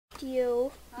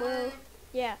video. Hi. Well,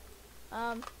 yeah.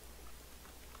 I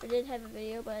did have a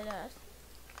video, but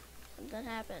something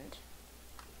happened.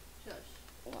 Shush.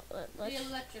 Let's The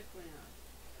electric went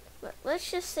out. let's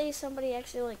just say somebody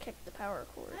accidentally kicked the power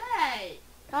cord. Hey!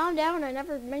 Calm down. I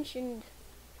never mentioned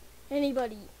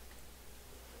anybody.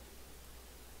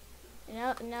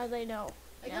 And now they know.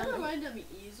 I got a random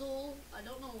easel. I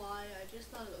don't know why. I just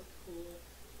thought it looked cool,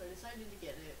 so I decided to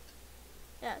get it.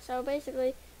 Yeah. So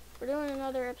basically, we're doing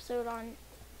another episode on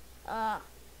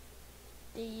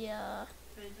the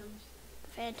Phantoms.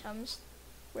 phantoms,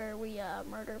 where we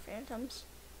murder phantoms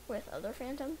with other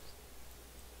phantoms.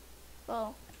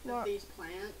 Well, Like these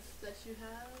plants that you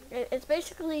have. It's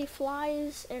basically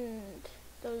flies and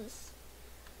those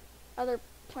other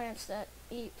plants that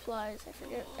eat flies. I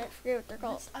forget what they're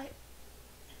called.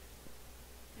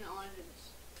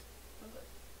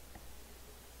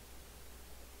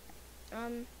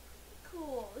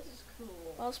 Cool. This is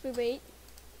cool. Whilst we wait,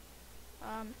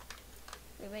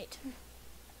 we wait.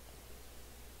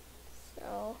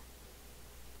 So,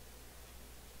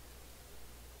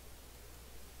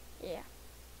 yeah.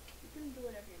 You can do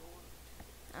whatever you want.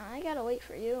 I gotta wait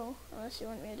for you, unless you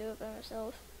want me to do it by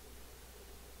myself.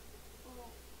 Well,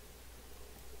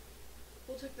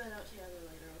 we'll check that out together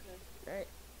later, okay? Right.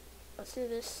 Let's do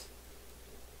this.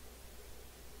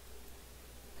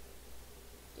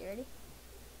 You ready?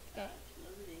 Okay.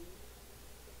 Loading.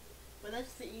 But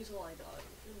that's the easel I got.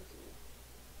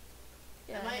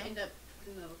 Yeah, I might end up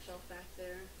putting the bookshelf back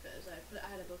there, because I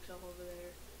had a bookshelf over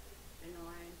there, and the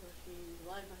lion plushie. The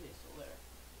lion plushie is still there.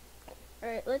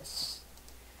 Alright, let's...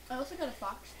 I also got a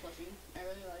fox plushie. I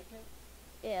really like it.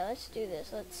 Yeah, let's do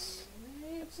this. Let's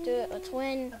do it. Let's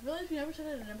win. I feel like we never said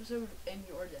it in an episode in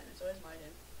your den. It's always my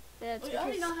den. Yeah, it's I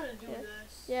already know how to do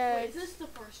this. Yeah. Wait, is this the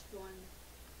first one?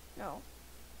 No,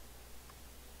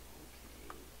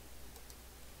 Okay.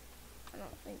 I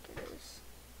don't think it is.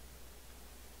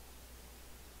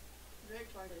 Very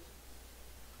farted.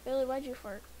 Billy, why'd you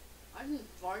fart? I didn't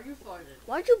fart, you farted.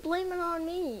 Why'd you blame it on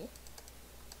me?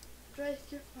 Bryce,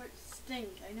 your farts stink.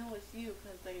 I know it's you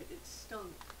because it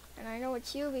stunk. And I know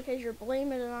it's you because you're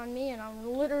blaming it on me and I'm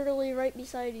literally right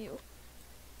beside you.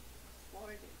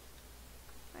 Farted.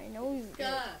 I know you did.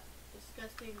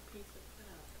 Disgusting piece of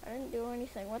crap. I didn't do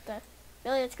anything. What the?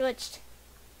 Billy, it's glitched.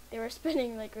 They were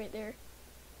spinning like right there.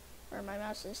 Or my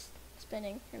mouse is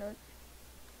spinning in a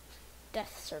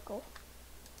death circle.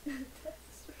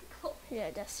 Death circle. Yeah,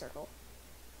 death circle.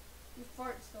 Your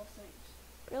fart still stinks.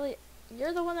 Billy,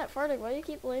 you're the one that farted. Why do you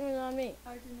keep blaming it on me?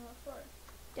 I did not fart.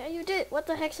 Yeah, you did. What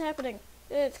the heck's happening?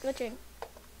 It's glitching.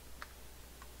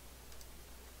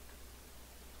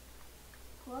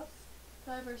 Plus,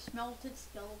 whoever smelt it,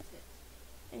 smelt it.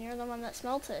 And you're the one that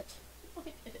smelt it. No,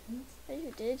 I didn't. Yeah,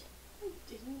 you did. I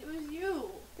didn't. It was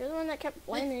you. You're the one that kept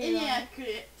blaming It's it on me.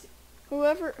 inaccurate.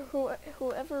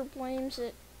 Whoever blames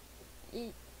it,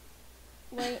 it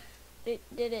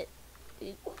did it.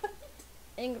 What?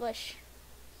 English.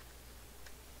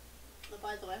 Oh,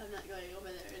 by the way, I'm not going over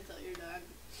there until you're done.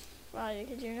 Why?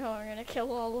 Because you know I'm gonna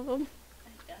kill all of them.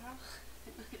 Yeah. I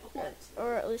don't want to.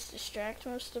 Or at least distract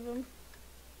most of them.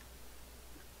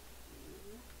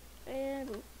 And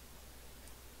boop.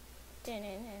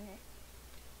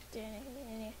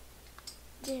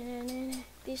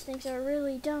 These things are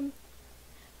really dumb,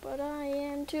 but I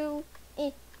am too.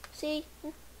 See?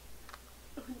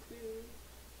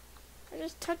 I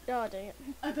just touched. Oh, dang it.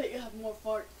 I bet you have more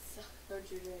farts,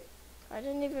 don't you, Jake? I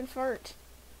didn't even fart.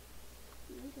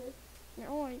 You did.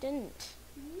 No, I didn't.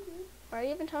 You did. Why are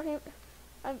you even talking?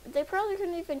 They probably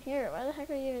couldn't even hear it. Why the heck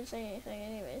are you even saying anything,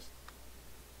 anyways?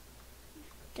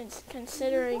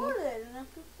 Considering You farted and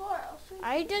after fart, I'll show you.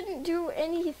 I didn't do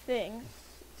anything.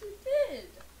 You did.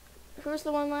 Who's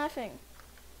the one laughing?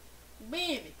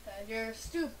 Me, because you're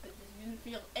stupid. You didn't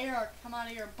feel air come out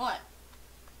of your butt.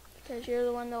 Because you're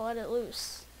the one that let it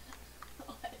loose.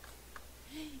 What?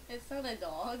 It's not a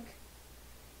dog.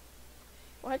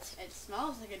 What? It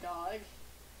smells like a dog.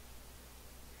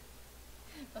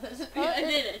 But that doesn't mean I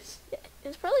did it.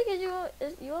 It's probably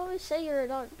because you always say you're a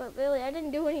dog, but Billy, I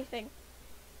didn't do anything.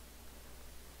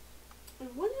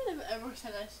 When did I ever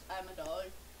said I'm a dog?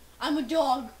 I'm a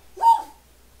dog.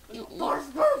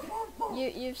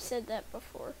 You've said that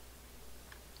before.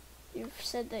 You've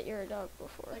said that you're a dog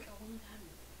before. Like a long time.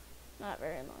 Not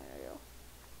very long ago.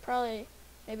 Probably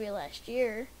maybe last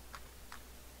year. It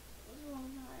was a long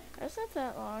time. That's not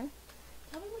that long.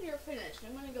 Tell me when you're finished.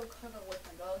 I'm gonna go cuddle with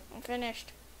my dog. I'm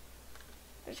finished.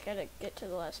 I just gotta get to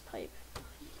the last pipe.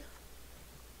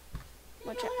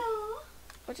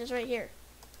 Which is right here.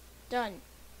 Done.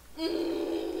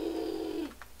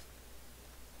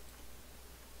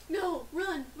 No,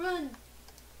 run, run.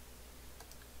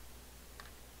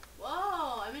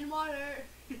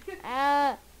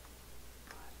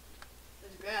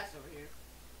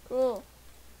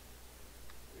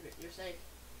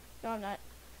 No, I'm not.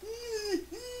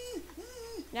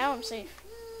 Now I'm safe.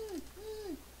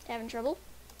 Having trouble?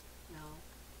 No.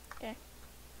 Okay.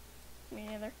 Me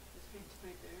neither. This phantom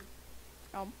right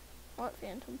there. What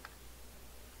phantom?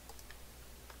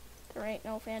 There ain't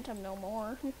no phantom no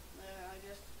more. Come I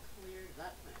just cleared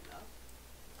that plant up.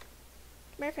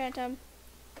 here, phantom.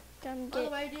 Come By the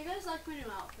get. way, do you guys like my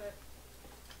new outfit?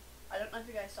 I don't know if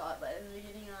you guys saw it, but in the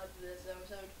beginning of this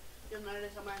episode, you'll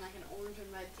notice I'm wearing like an orange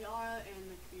and red tiara and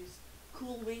like these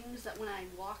cool wings that when I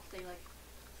walk, they like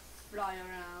fly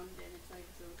around, and it's like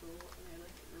so cool, and I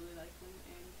like really like them.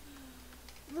 And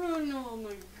Bruno, oh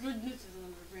my goodness, is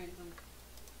another phantom.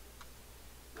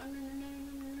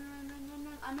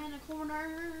 I'm in a corner.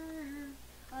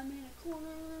 I'm in a corner.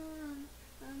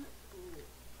 Ooh.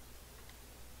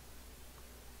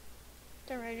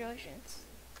 Congratulations.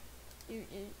 You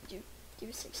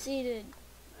succeeded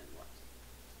And what?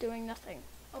 doing nothing.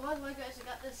 Oh, by the way, guys, I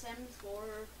got the Sims 4,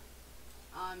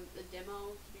 the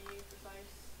demo to be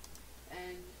precise,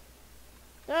 and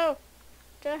No!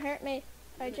 Don't hurt me.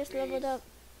 I the just leveled trees.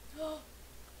 up.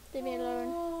 Leave me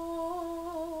alone.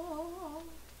 Oh,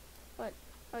 What?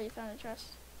 Oh, you found a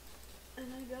chest. and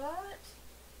I got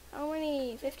How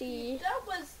many? 50. That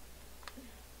was.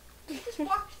 You just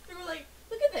walked through like.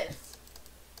 Look at this.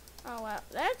 Oh wow,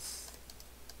 that's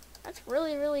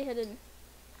really really hidden.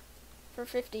 For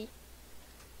 50.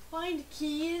 Find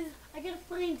keys. I gotta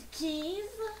find keys.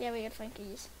 Yeah, we gotta find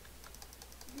keys.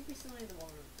 Maybe somebody in the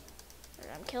water.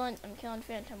 Alright, I'm killing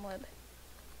Phantom Web.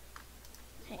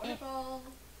 Waterfall.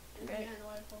 Okay. Behind the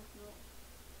waterfall.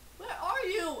 No. Where are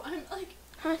you? I'm like.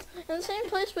 In the same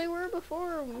place we were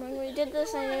before when we did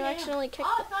this and you Yeah. accidentally kicked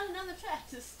Oh, I found another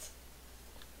chest.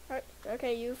 Right,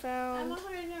 okay, you I'm found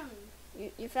 100 young.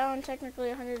 you found technically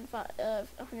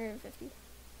 150.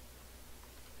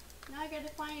 Now I gotta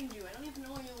find you. I don't even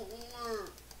know where you are.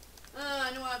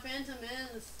 I know where a phantom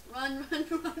is. Run, run,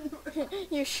 run, run.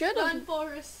 You should Run, have.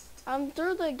 Forest. I'm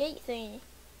through the gate thingy.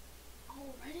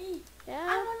 Already? I'm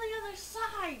Yeah. on the other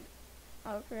side.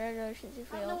 Oh, congratulations, you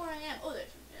I don't know failed. where I am. Oh, there's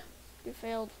some gems. You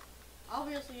failed.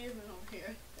 Obviously, you've been over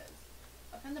here. Because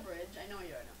up in the bridge. I know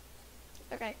you right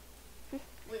now. Okay.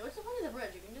 Wait, what's the point of the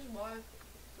bridge? You can just walk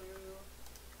through.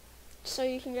 So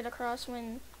you can get across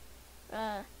when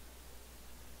you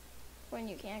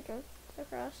can't go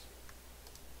across.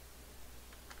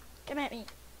 Come at me,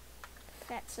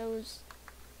 fatsos.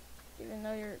 Even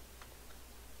though you're,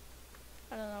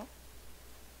 I don't know.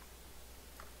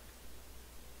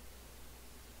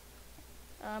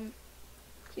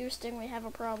 Houston, we have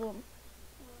a problem.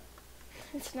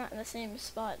 It's not in the same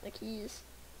spot, the keys.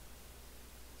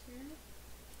 Here?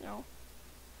 No.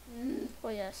 Mm.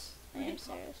 Well, yes, I We am did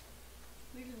serious.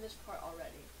 We did this part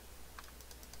already.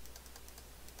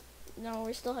 No,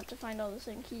 we still have to find all the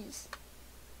same keys.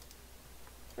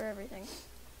 For everything.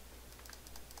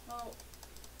 Well,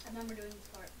 I remember doing this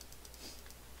part.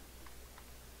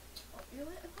 Oh, you know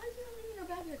what? Why is it leaving our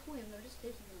bag of coins? They're just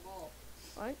taking them all.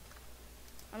 What?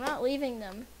 I'm not leaving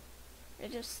them.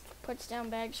 It just puts down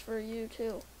bags for you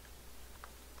too.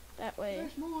 That way.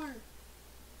 There's more.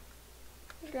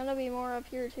 There's gonna be more up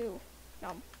here too.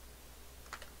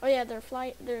 Oh yeah,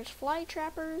 there's fly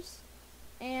trappers,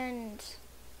 and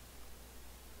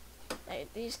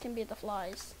these can be the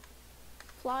flies.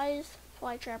 Flies,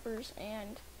 fly trappers,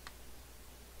 and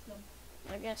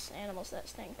I guess animals that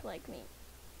stink like me.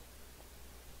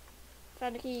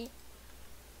 Found a key.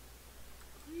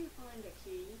 How do you find a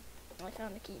key? I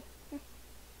found a key.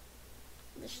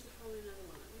 There's This, probably another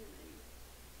one.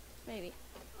 Maybe. maybe.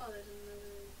 Oh, there's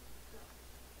another.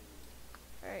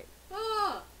 Alright.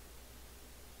 Ah!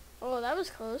 Oh, that was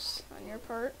close on your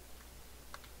part.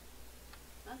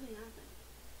 Nothing happened.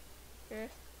 Here.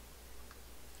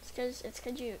 It's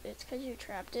cause you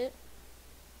trapped it.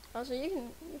 Also, you can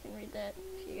read that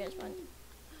if you guys want.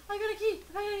 I got a key!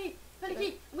 I got a key! I got a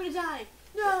key! I'm gonna die!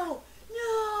 No!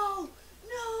 No!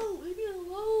 No! Leave me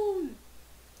alone!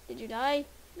 Did you die?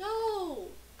 No!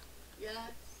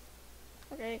 Yes.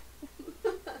 Okay.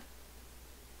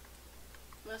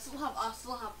 But I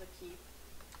still have the key.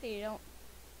 Hey, you don't.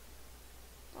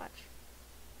 Watch.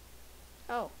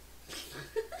 Oh.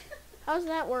 How's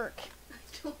that work? I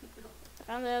don't know. I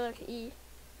found the other key.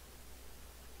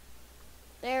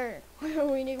 There.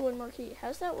 We need one more key.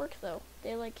 How's that work though?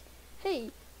 They like,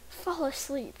 hey, fall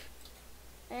asleep.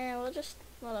 And we'll just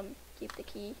let them keep the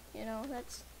key. You know,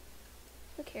 that's,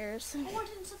 who cares? Oh, I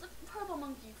didn't set the purple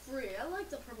monkey free. I like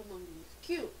the purple monkey. It's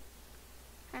cute.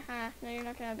 Haha, no, you're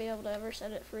not gonna be able to ever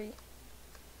set it free.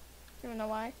 You wanna know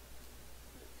why?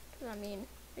 Cause I mean,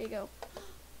 there you go.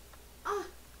 Ah!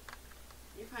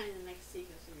 You're finding the next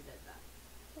secret, so you did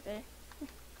that. Okay.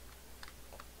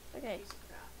 Okay, Piece of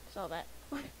crap. saw that.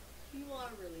 You are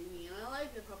really mean. I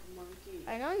like the purple monkey.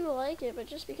 I know you like it, but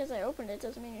just because I opened it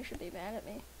doesn't mean you should be mad at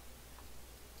me.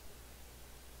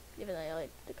 Even though I like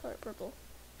the color purple.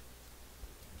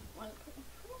 Well,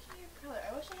 purple's my favorite color.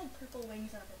 I wish I had purple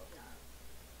wings and a purple piano.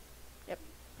 Yep.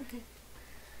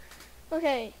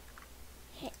 Okay.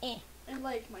 I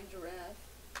like my giraffe.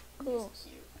 Cool. He's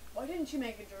cute. Why didn't you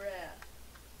make a giraffe?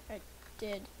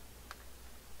 Did.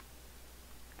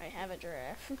 I have a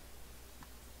giraffe.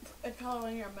 It's probably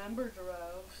one of your member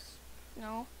giraffes.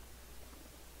 No.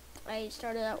 I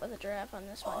started out with a giraffe on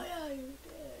this one. Oh yeah, you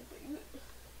did.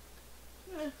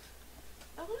 But you...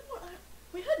 I wonder what...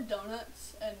 We had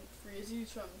donuts and freezies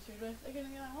from Speedway.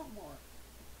 I want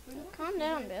more. Calm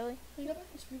down, Billy. Can you go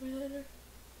back to Speedway later?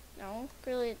 No,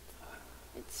 really,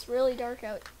 it's really dark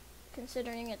out,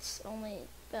 considering it's only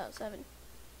about 7.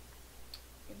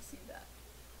 I can see that.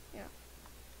 Yeah.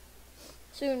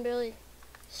 Soon, Billy.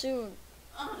 Soon.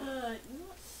 Not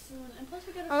soon. And plus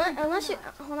we gotta Unless you,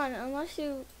 hold on, unless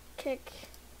you kick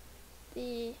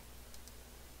the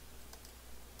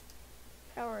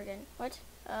power again. What?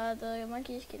 The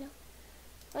monkeys get out.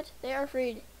 What? They are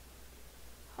freed.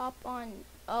 Hop on.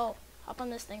 Oh, hop on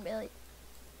this thing, Billy.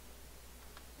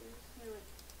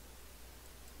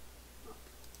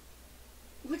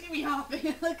 Look at me hopping.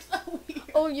 It looks so weird.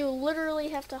 Oh, you literally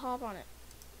have to hop on it.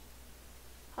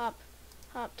 Hop.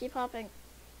 Hop. Keep hopping.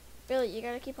 Billy, you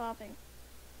gotta keep hopping.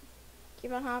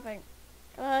 Keep on hopping.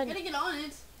 Go ahead. I gotta get on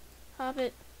it. Hop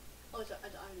it. Oh, it's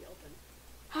already open.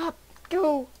 Hop.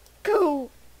 Go. Go.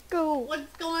 Go.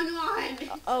 What's going on? It's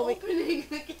wait. opening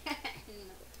again.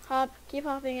 Hop. Keep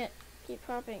hopping it. Keep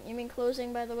hopping. You mean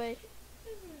closing, by the way.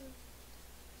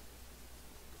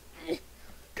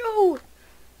 Go.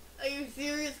 Are you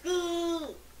serious?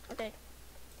 Go. Okay.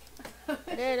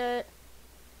 I did it.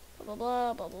 Blah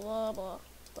blah blah blah blah blah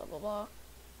blah blah blah.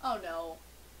 Oh no.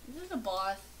 Is this a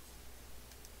boss?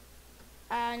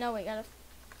 I know we gotta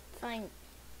find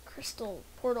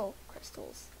portal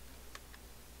crystals.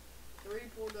 3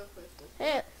 portal crystals.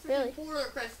 Hey, Billy. Portal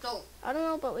crystals. I don't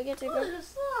know, but we get to Oh, go. there's a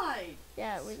slide.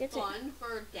 Yeah, we get to. Fun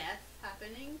for death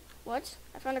happening. What?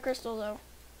 I found a crystal though.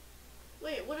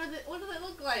 Wait, what do they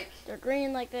look like? They're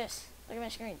green like this. Look at my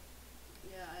screen.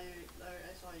 Yeah, I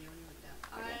saw you when you went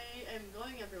down. Okay. I am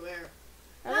going everywhere.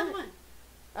 I Last don't- one.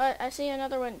 I see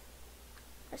another one.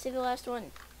 I see the last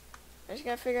one. I just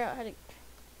gotta figure out how to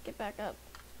get back up.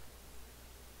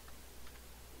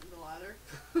 The ladder.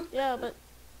 Yeah, but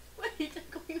Wait, I'm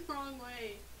going the wrong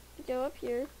way. you go up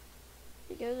here,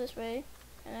 you go this way,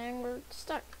 and then we're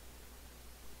stuck.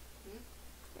 Hmm?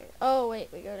 Oh wait,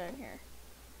 we go down here.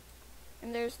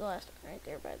 And there's the last one right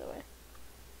there, by the way.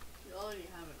 You already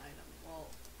have an item. Well.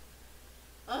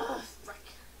 Ugh, frick.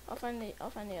 I'll find the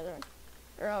other one,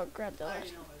 or I'll grab the I last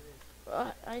already know one. what it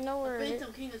is. I know where The it is.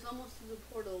 Phantom King is almost to the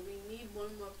portal. We need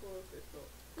one more portal crystal.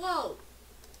 Whoa!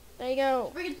 There you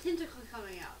go. Freaking tentacle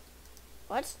coming out.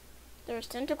 What? There's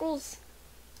tentacles?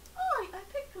 Oh, I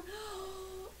picked one.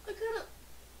 I got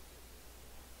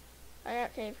I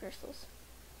got cave crystals.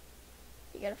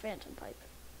 You got a phantom pipe.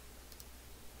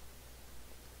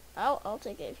 I'll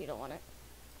take it if you don't want it.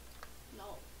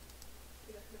 No.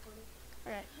 We got to the portal.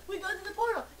 Okay. We got to the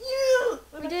portal. You!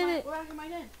 We did it. We're back in my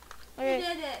den. Okay. We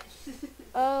did it.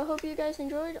 Hope you guys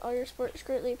enjoyed. All your support is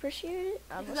greatly appreciated.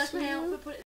 I will Because see my you. outfit put it